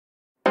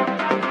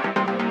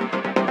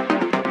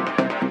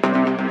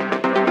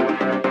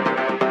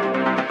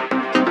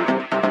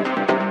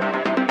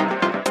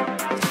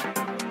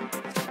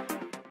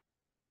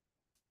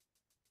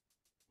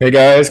Hey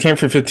guys, Camp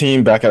for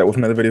 15 back at it with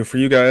another video for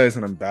you guys,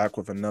 and I'm back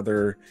with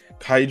another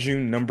Kaiju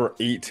number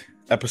 8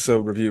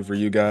 episode review for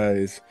you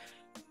guys.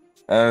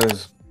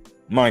 As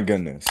we get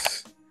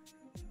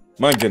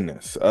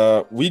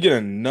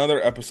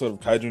another episode of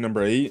Kaiju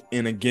number 8,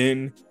 and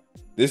again,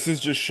 this is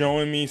just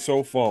showing me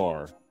so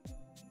far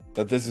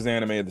that this is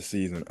anime of the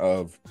season,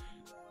 of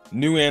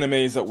new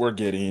animes that we're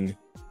getting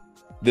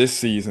this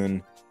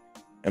season,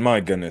 and my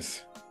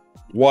goodness,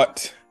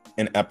 what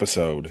an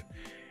episode.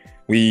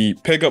 We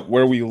pick up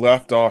where we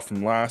left off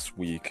from last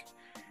week,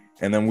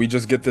 and then we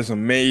just get this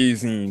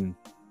amazing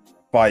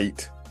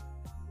fight,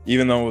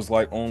 even though it was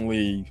like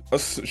only a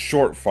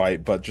short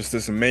fight, but just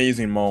this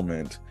amazing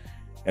moment.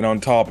 And on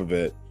top of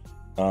it,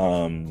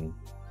 um,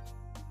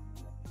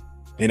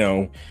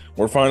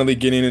 we're finally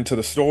getting into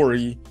the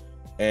story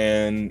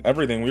and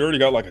everything. We already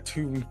got like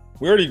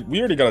we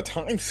already got a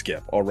time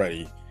skip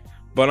already.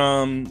 But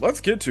let's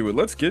get to it.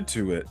 Let's get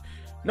to it.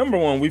 Number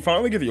one, we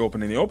finally get the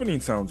opening. The opening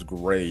sounds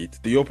great.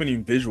 The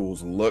opening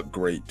visuals look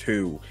great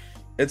too.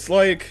 It's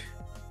like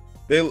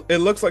it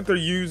looks like they're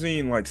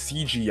using like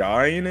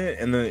CGI in it,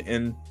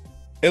 and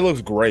it looks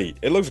great.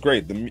 It looks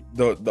great.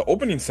 The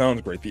opening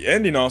sounds great. The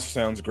ending also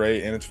sounds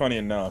great, and it's funny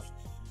enough.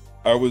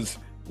 I was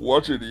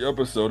watching the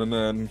episode, and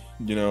then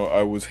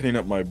I was hitting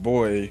up my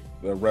boy,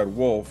 the Red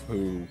Wolf,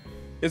 who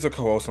is a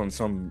co-host on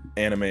some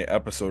anime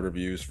episode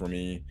reviews for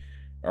me,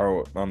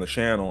 or on the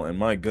channel, and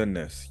my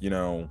goodness,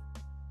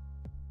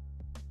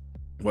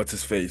 what's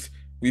his face?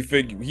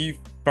 He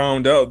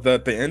found out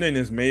that the ending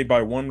is made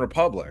by One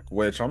Republic,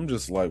 which I'm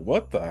just like,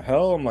 what the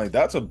hell? I'm like,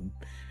 that's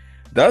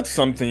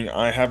something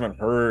I haven't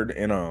heard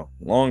in a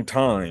long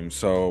time.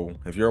 So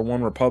if you're a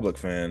One Republic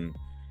fan,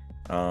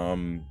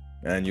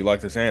 and you like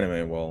this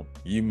anime, well,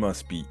 you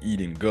must be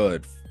eating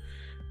good.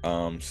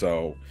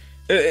 So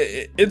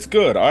it's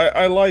good.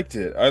 I liked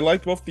it. I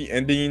liked both the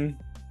ending,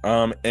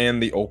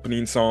 and the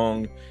opening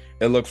song.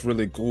 It looks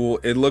really cool.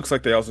 It looks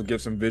like they also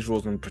give some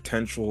visuals and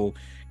potential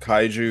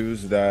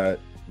kaijus that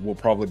we'll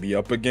probably be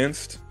up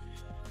against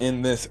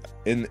in this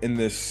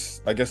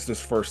I guess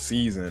this first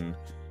season.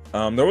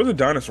 There was a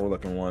dinosaur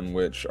looking one,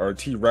 which our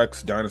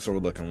T-Rex dinosaur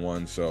looking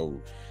one, so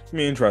it's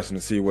gonna be interesting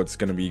to see what's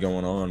gonna be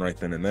going on right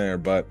then and there.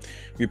 But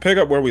we pick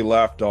up where we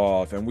left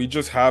off, and we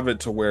just have it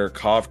to where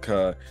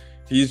Kafka,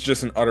 he's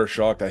just in utter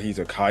shock that he's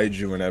a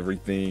kaiju and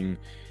everything.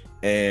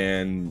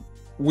 And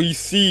we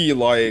see,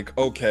 like,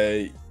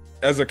 okay,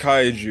 as a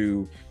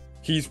kaiju,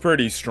 he's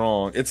pretty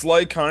strong. It's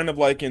like kind of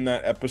like in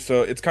that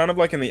episode. It's kind of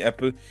like in the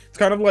It's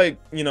kind of like,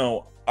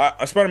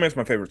 Spider-Man's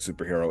my favorite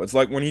superhero. It's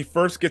like when he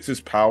first gets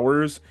his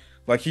powers,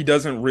 like he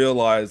doesn't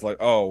realize like,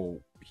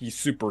 oh, he's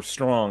super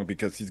strong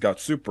because he's got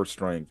super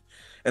strength.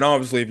 And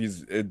obviously,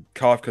 if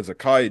Kafka's a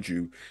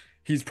kaiju,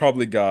 he's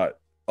probably got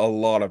a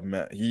lot of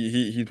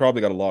he's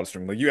probably got a lot of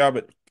strength. Like you have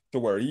it to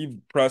where he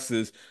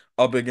presses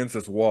up against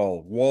this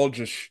wall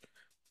just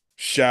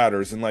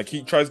shatters, and like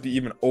he tries to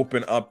even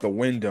open up the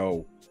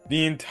window,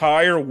 the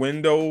entire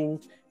window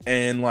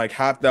and like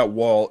half that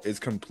wall is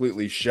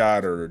completely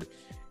shattered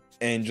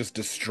and just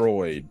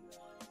destroyed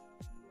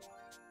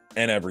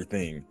and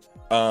everything.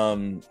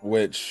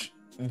 Which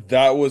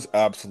that was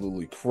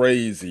absolutely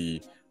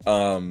crazy,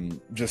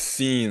 just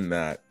seeing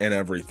that and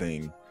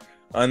everything.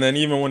 And then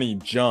even when he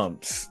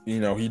jumps,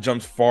 he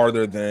jumps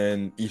farther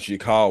than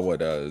Ishikawa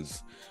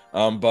does.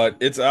 But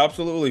it's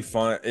absolutely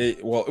fun.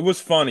 It was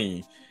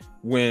funny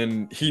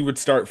when he would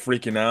start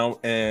freaking out,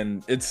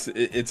 and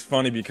it's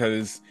funny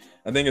because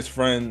I think his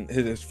friend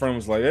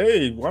was like,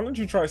 "Hey, why don't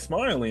you try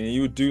smiling?" And he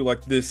would do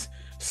like this.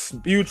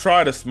 He would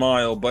try to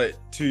smile, but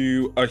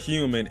to a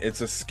human, it's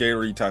a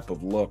scary type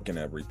of look and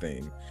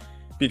everything,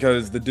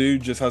 because the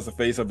dude just has the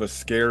face of a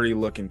scary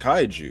looking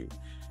kaiju,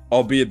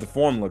 albeit the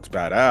form looks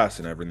badass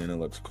and everything. It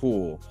looks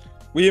cool.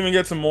 We even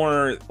get some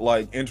more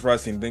like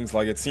interesting things.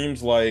 Like it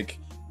seems like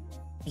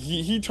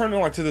he turned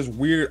like to this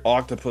weird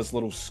octopus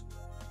little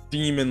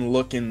demon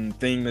looking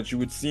thing that you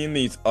would see in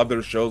these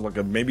other shows, like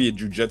maybe a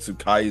Jujutsu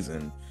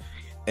Kaisen.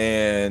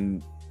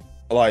 And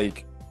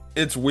like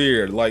it's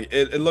weird, like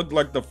it looked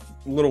like the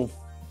little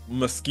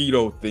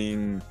mosquito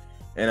thing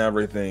and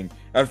everything.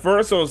 At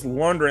first I was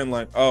wondering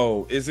like,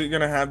 oh, is it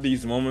gonna have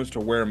these moments to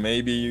where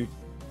maybe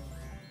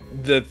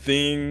the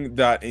thing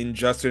that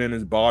ingested in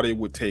his body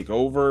would take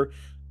over?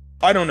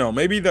 I don't know,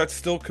 maybe that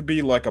still could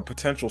be like a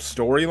potential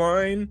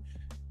storyline,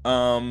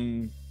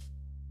 um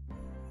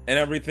and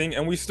everything.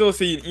 And we still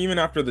see, even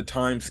after the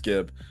time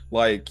skip,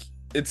 like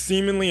it's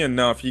seemingly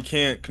enough he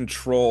can't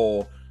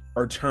control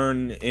or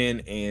turn in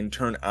and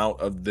turn out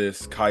of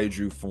this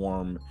kaiju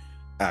form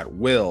at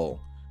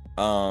will.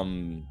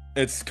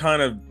 It's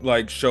kind of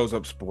like shows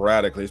up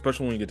sporadically,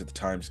 especially when you get to the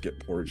time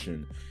skip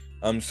portion.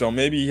 So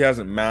maybe he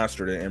hasn't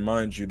mastered it. And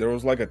mind you, there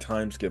was like a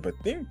time skip, I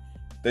think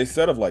they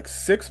said, of like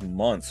 6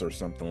 months or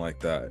something like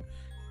that.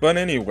 But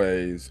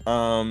anyways,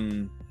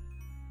 hold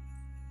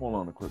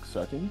on a quick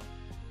second.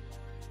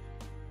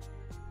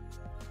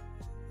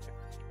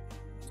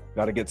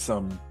 Got to get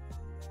some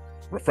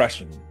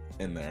refreshing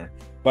in there.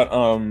 But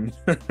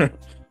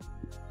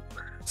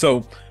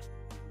so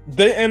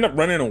they end up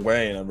running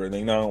away and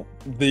everything. Now,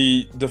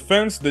 the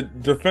defense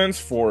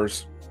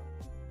force,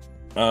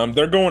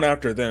 they're going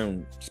after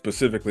them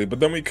specifically, but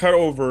then we cut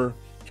over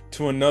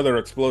to another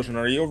explosion,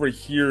 or he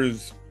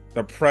overhears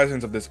the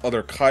presence of this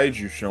other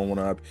kaiju showing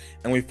up,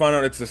 and we find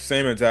out it's the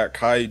same exact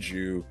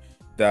kaiju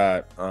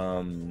that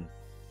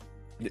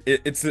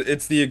it's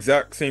the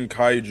exact same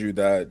kaiju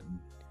that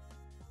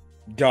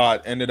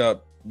got ended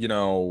up,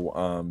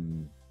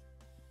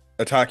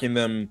 attacking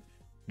them,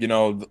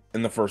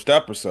 in the first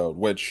episode,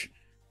 which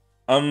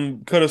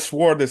could have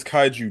swore this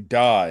kaiju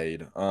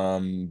died.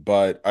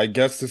 But I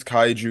guess this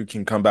kaiju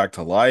can come back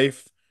to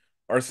life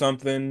or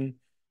something.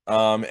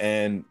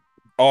 And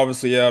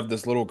obviously you have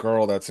this little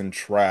girl that's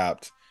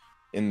entrapped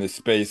in this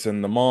space,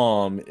 and the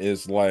mom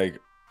is like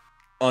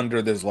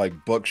under this like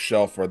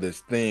bookshelf or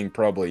this thing,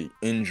 probably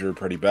injured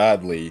pretty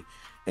badly.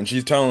 And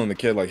she's telling the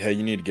kid, like, hey,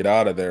 you need to get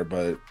out of there,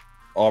 but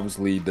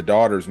obviously the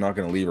daughter's not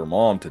gonna leave her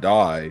mom to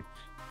die.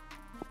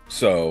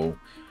 So,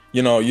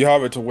 you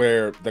have it to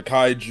where that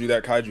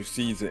kaiju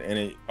sees it, and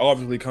it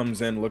obviously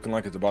comes in looking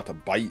like it's about to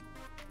bite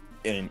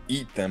and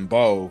eat them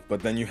both.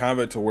 But then you have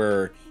it to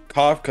where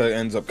Kafka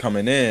ends up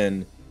coming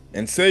in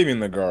and saving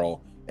the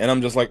girl. And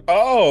I'm just like,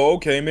 oh,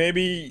 okay,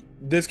 maybe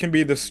this can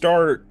be the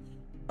start,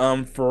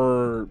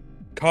 for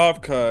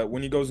Kafka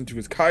when he goes into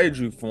his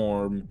kaiju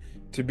form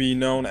to be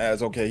known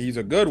as, okay, he's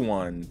a good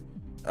one.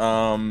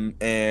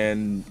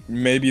 And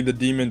maybe the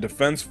demon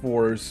defense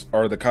force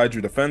or the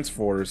kaiju defense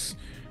force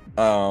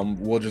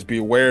will just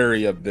be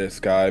wary of this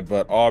guy.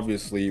 But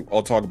obviously,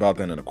 I'll talk about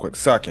that in a quick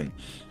second.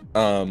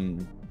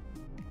 Um,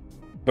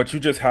 but you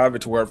just have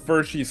it to where at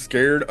first she's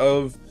scared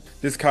of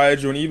this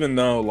kaiju, and even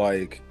though,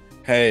 like,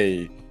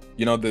 hey,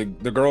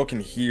 the girl can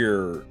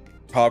hear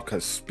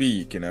Kafka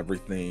speak and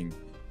everything,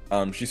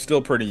 she's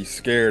still pretty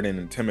scared and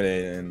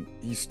intimidated, and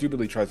he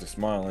stupidly tries to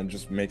smile and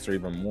just makes her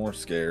even more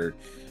scared.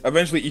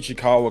 Eventually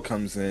Ichikawa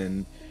comes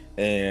in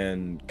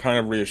and kind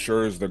of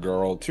reassures the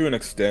girl to an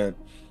extent,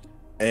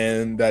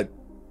 and that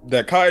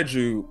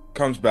kaiju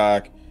comes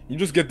back. You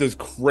just get this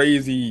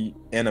crazy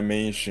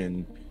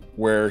animation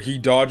where he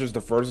dodges the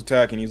first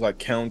attack, and he's like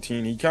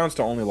counting. He counts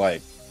to only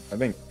like, I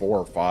think, 4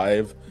 or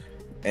 5.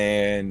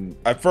 And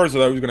at first I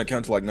thought he was gonna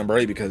count to like number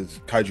 8 because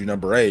kaiju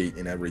number 8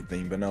 and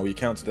everything, but no, he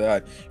counts to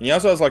that. And he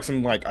also has like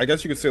some, like, I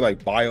guess you could say,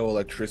 like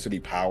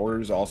bioelectricity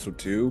powers also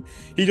too.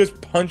 He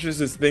just punches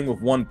this thing with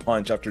one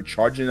punch after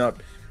charging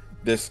up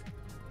this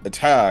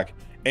attack,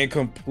 and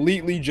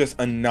completely just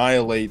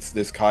annihilates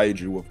this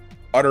kaiju with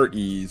utter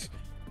ease.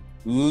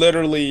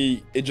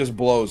 Literally, it just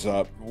blows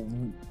up.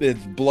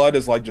 Its blood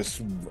is like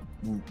just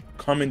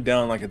coming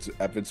down like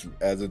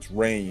it's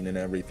rain and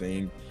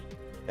everything.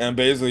 And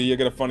basically, you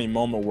get a funny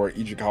moment where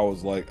Ichikawa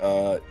was like,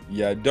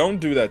 yeah, don't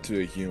do that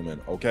to a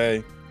human,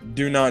 okay?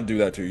 Do not do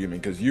that to a human,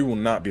 because you will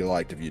not be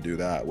liked if you do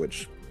that,"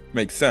 which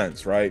makes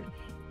sense, right?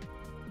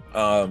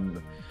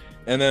 Um,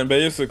 and then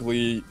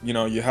basically,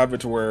 you have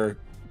it to where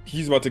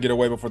he's about to get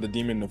away before the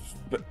demon.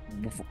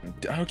 Before,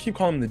 I keep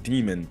calling him the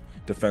demon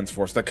defense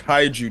force, the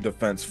kaiju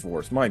defense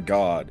force. My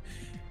God.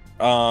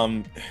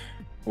 Um,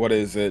 what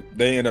is it?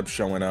 They end up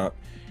showing up,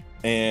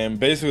 and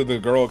basically the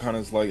girl kind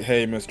of is like,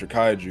 "Hey, Mr.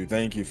 Kaiju,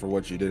 thank you for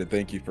what you did, and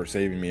thank you for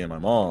saving me and my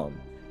mom."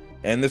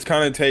 And this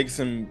kind of takes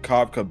him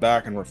Kafka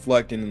back and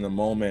reflecting in the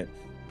moment,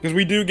 because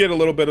we do get a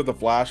little bit of the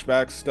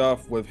flashback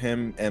stuff with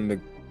him and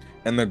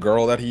the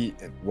girl that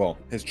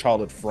his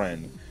childhood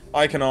friend.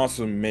 I can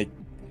also make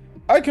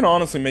I can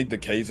honestly make the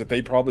case that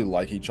they probably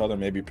like each other,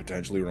 maybe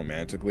potentially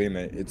romantically, and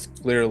that it's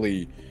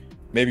clearly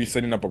maybe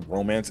setting up a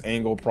romance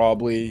angle,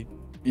 probably,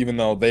 even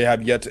though they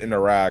have yet to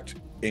interact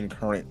in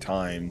current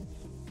time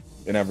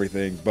and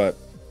everything. But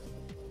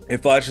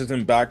it flashes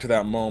him back to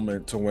that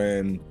moment to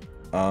when,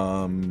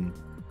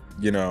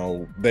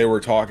 they were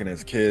talking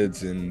as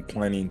kids and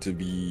planning to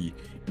be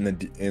in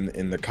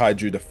the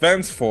Kaiju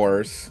Defense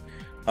Force,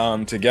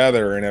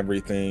 together and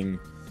everything.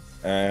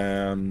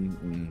 Yeah,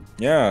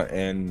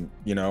 and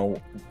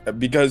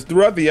because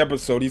throughout the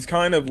episode he's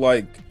kind of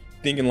like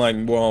thinking like,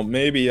 well,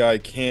 maybe I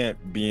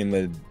can't be in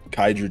the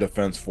Kaiju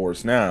Defense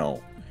Force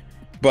now.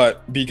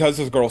 But because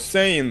this girl's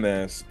saying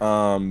this,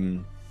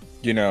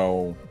 you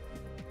know,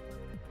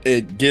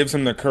 it gives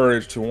him the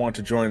courage to want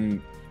to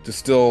join, to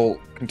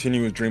still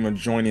continue his dream of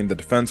joining the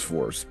Defense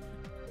Force.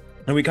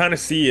 And we kind of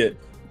see it,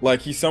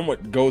 like, he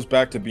somewhat goes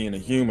back to being a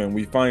human.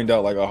 We find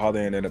out, like, how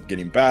they ended up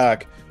getting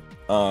back.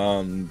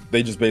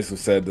 They just basically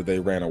said that they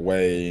ran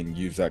away and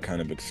used that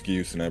kind of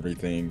excuse and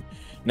everything.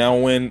 Now,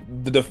 when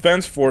the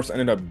Defense Force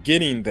ended up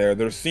getting there,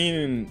 they're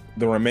seeing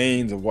the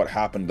remains of what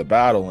happened, the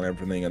battle and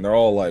everything, and they're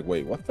all like,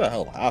 wait, what the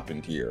hell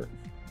happened here?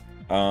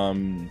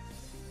 And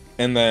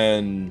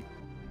then,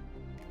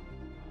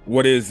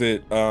 what is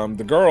it?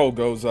 The girl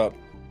goes up,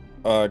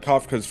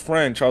 Kafka's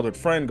friend, childhood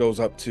friend, goes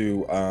up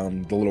to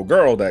the little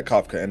girl that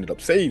Kafka ended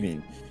up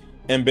saving.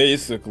 And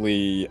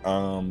basically,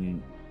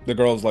 the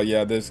girl's like,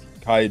 yeah, this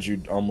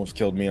kaiju almost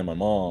killed me and my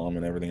mom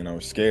and everything, and I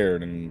was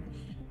scared. And,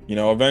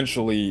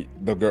 eventually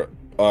the girl,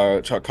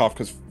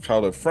 Kafka's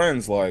childhood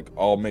friend's like,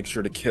 I'll make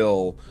sure to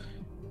kill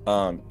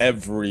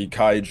every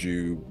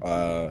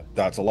kaiju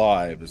that's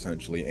alive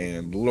essentially.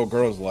 And the little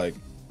girl's like,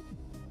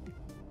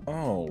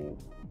 oh.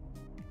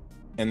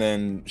 And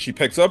then she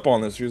picks up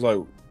on this. She's like,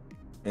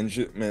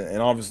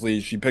 and obviously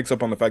she picks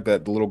up on the fact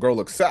that the little girl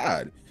looks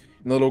sad.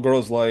 And the little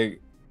girl's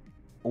like,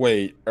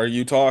 wait, are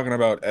you talking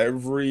about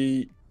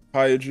every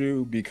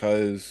kaiju?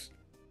 Because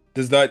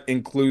does that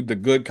include the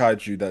good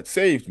kaiju that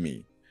saved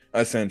me,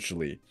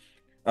 essentially?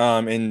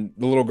 And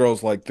the little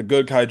girl's like, the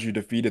good kaiju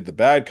defeated the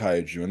bad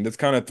kaiju, and this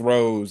kind of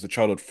throws the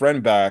childhood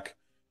friend back,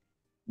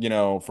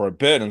 for a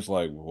bit, and it's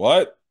like,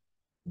 what?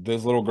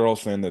 This little girl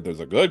saying that there's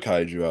a good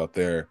kaiju out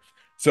there.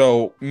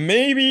 So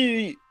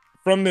maybe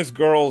from this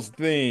girl's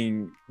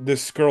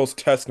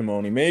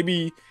testimony,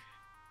 maybe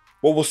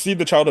what we'll see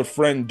the childhood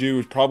friend do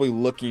is probably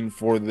looking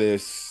for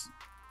this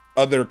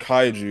other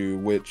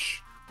kaiju,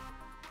 which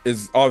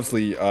is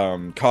obviously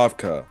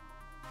Kafka,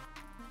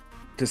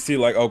 to see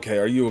like, okay,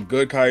 are you a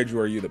good kaiju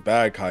or are you the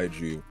bad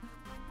kaiju?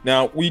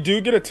 Now we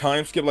do get a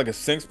time skip, like a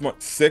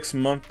 6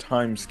 month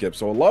time skip,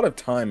 so a lot of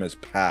time has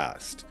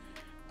passed,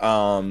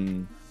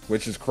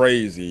 which is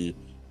crazy.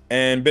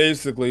 And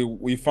basically,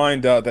 we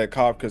find out that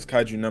Kafka's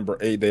Kaiju number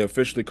 8, they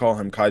officially call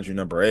him Kaiju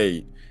number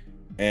 8,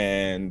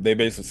 and they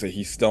basically say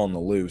he's still on the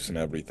loose and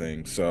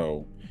everything.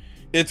 So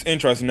it's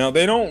interesting. Now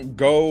they don't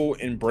go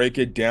and break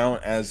it down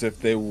as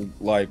if they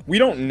like, we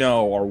don't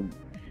know, or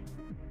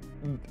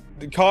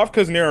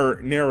Kafka's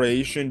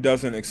narration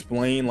doesn't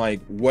explain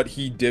like what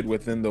he did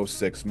within those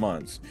 6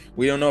 months.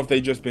 We don't know if they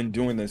just been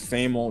doing the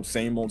same old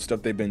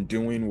stuff they've been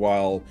doing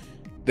while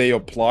they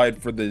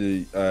applied for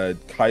the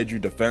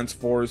Kaiju Defense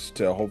Force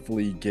to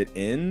hopefully get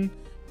in,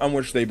 on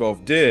which they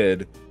both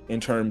did in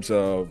terms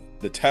of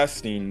the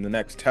testing, the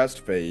next test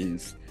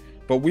phase.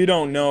 But we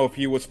don't know if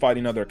he was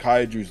fighting other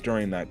kaijus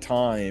during that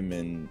time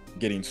and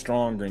getting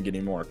stronger and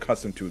getting more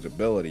accustomed to his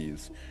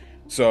abilities.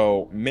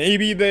 So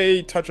maybe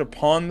they touch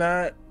upon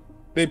that.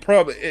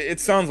 It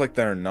sounds like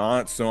they're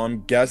not, so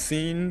I'm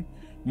guessing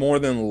more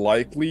than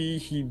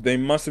likely they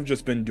must have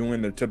just been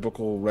doing their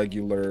typical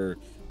regular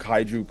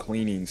kaiju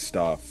cleaning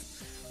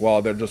stuff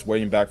while they're just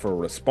waiting back for a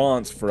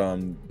response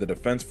from the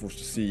defense force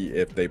to see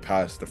if they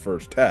passed the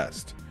first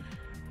test.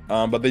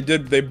 But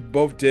they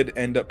both did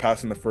end up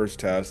passing the first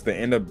test. They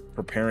end up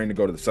preparing to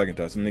go to the second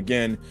test, and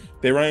again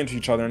they ran into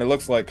each other, and it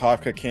looks like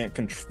Kafka can't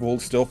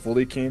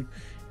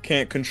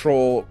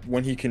control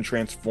when he can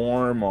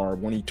transform or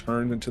when he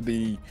turns into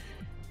the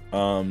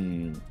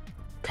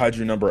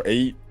Kaiju number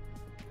 8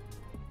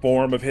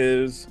 form of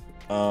his.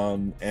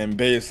 And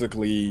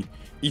basically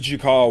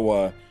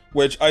Ichikawa,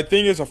 which I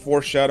think is a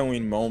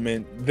foreshadowing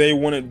moment, they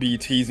wouldn't be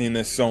teasing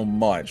this so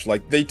much.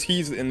 Like they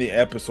teased it in the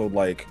episode,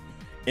 like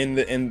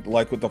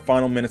like with the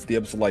final minutes of the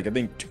episode, like I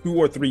think 2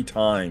 or 3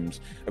 times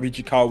of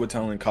Ichikawa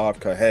telling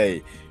Kafka,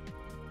 hey,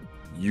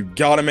 you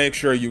gotta make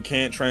sure you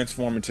can't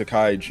transform into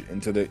kaiju,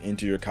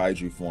 into your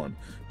kaiju form,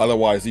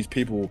 otherwise these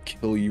people will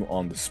kill you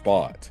on the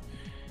spot.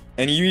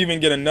 And you even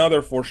get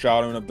another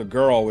foreshadowing of the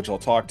girl, which I'll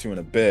talk to in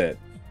a bit,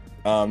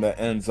 that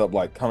ends up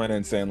like coming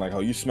in saying like, oh,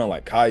 you smell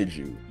like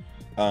kaiju,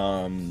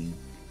 and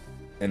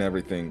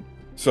everything.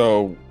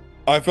 So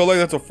I feel like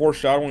that's a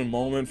foreshadowing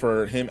moment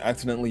for him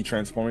accidentally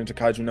transforming to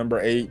Kaiju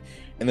number 8,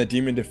 and the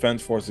Demon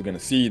Defense Force is going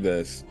to see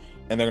this,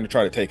 and they're going to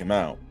try to take him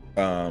out.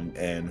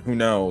 And who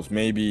knows,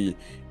 maybe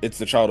it's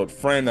the childhood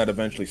friend that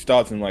eventually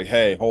stops and like,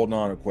 hey, hold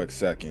on a quick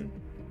second.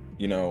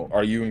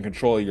 Are you in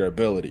control of your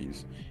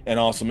abilities? And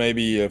also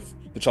maybe if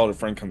the childhood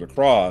friend comes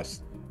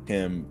across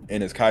him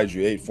in his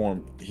Kaiju 8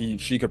 form,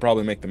 she could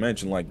probably make the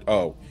mention like,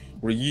 oh,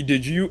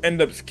 did you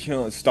end up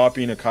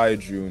stopping a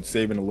kaiju and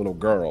saving a little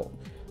girl?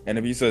 And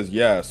if he says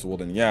yes, well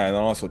then yeah. And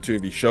then also too,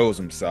 if he shows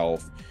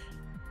himself,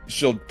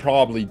 she'll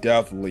probably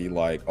definitely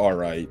like, all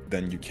right,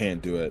 then you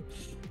can't do it.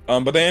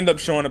 But they end up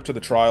showing up to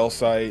the trial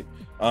site.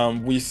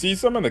 We see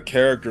some of the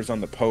characters on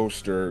the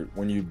poster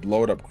when you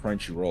load up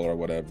Crunchyroll or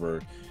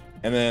whatever,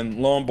 and then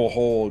lo and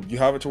behold, you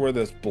have it to where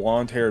this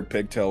blonde-haired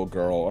pigtail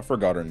girl, I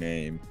forgot her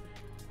name,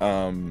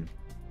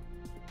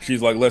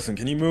 she's like, listen,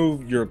 can you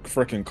move your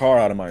freaking car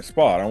out of my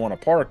spot? I want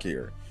to park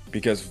here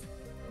because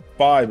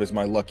 5 is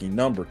my lucky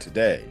number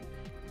today.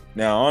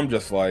 Now I'm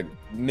just like,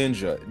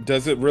 Ninja,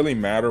 does it really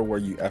matter where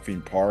you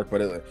effing park?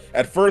 But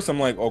at first I'm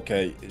like,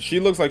 okay, she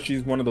looks like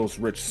she's one of those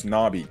rich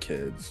snobby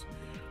kids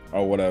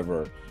or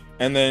whatever.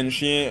 And then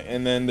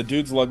the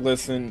dude's like,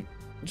 listen,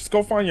 just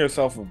go find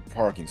yourself a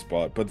parking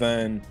spot. But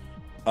then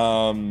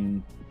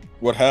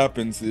what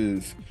happens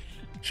is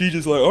she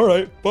just like, all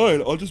right,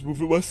 fine, I'll just move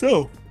it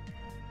myself.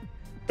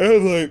 And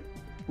I'm like,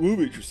 move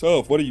it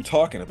yourself, what are you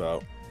talking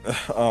about?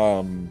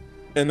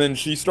 And then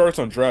she starts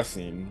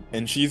undressing,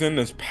 and she's in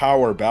this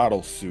power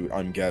battle suit,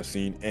 I'm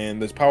guessing,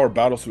 and this power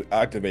battle suit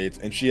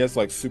activates, and she has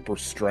like super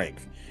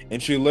strength,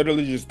 and she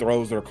literally just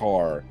throws her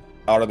car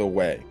out of the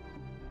way.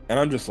 And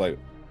I'm just like,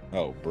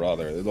 oh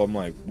brother, I'm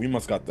like, we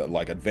must got the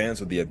like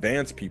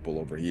advanced people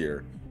over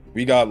here.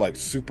 We got like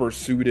super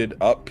suited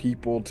up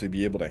people to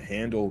be able to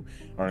handle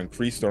or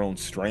increase their own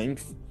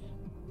strength.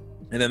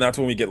 And then that's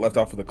when we get left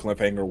off with a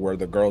cliffhanger where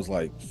the girl's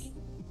like,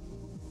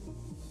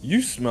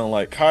 You smell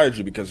like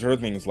Kaiju because her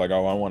thing is like,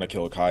 oh, I want to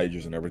kill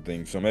Kaijus and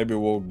everything. So maybe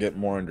we'll get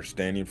more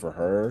understanding for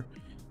her.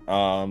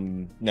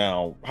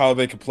 Now how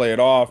they could play it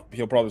off,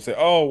 he'll probably say,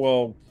 oh,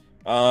 well,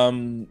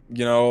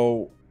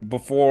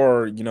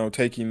 before,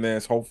 taking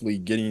this, hopefully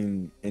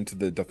getting into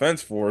the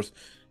defense force,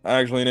 I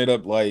actually ended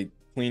up like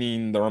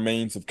cleaning the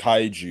remains of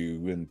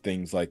Kaiju and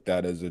things like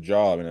that as a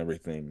job and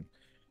everything.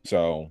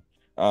 So,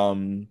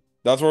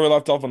 that's where we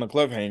left off on the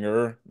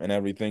cliffhanger and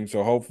everything.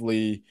 So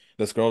hopefully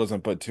this girl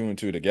doesn't put two and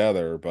two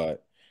together,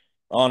 but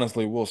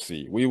honestly, we'll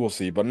see. We will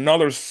see. But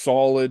another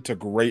solid to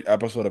great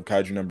episode of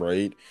Kaiju number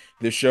 8.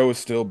 This show is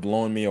still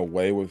blowing me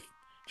away with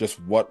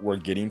just what we're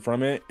getting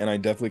from it, and I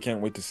definitely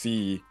can't wait to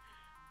see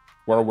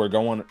where we're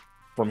going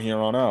from here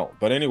on out.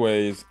 But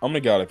anyways, I'm gonna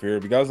get out of here.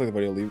 If you guys like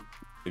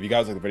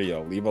the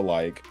video, leave a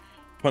like,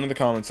 put in the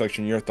comment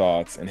section your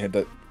thoughts, and hit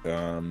the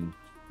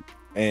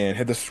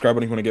subscribe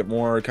button if you want to get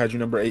more Kaiju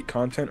number 8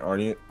 content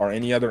or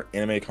any other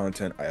anime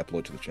content I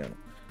upload to the channel.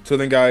 So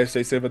then, guys,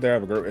 stay safe out there.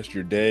 Have a great rest of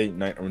your day,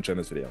 night, or watching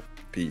this video.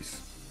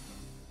 Peace.